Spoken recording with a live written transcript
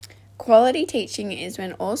Quality teaching is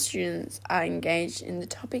when all students are engaged in the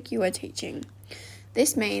topic you are teaching.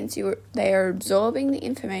 This means they are absorbing the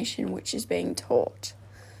information which is being taught.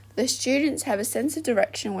 The students have a sense of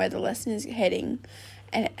direction where the lesson is heading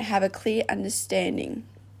and have a clear understanding.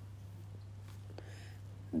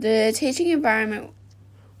 The teaching environment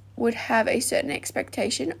would have a certain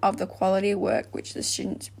expectation of the quality of work which the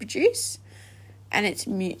students produce, and it's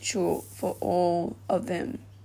mutual for all of them.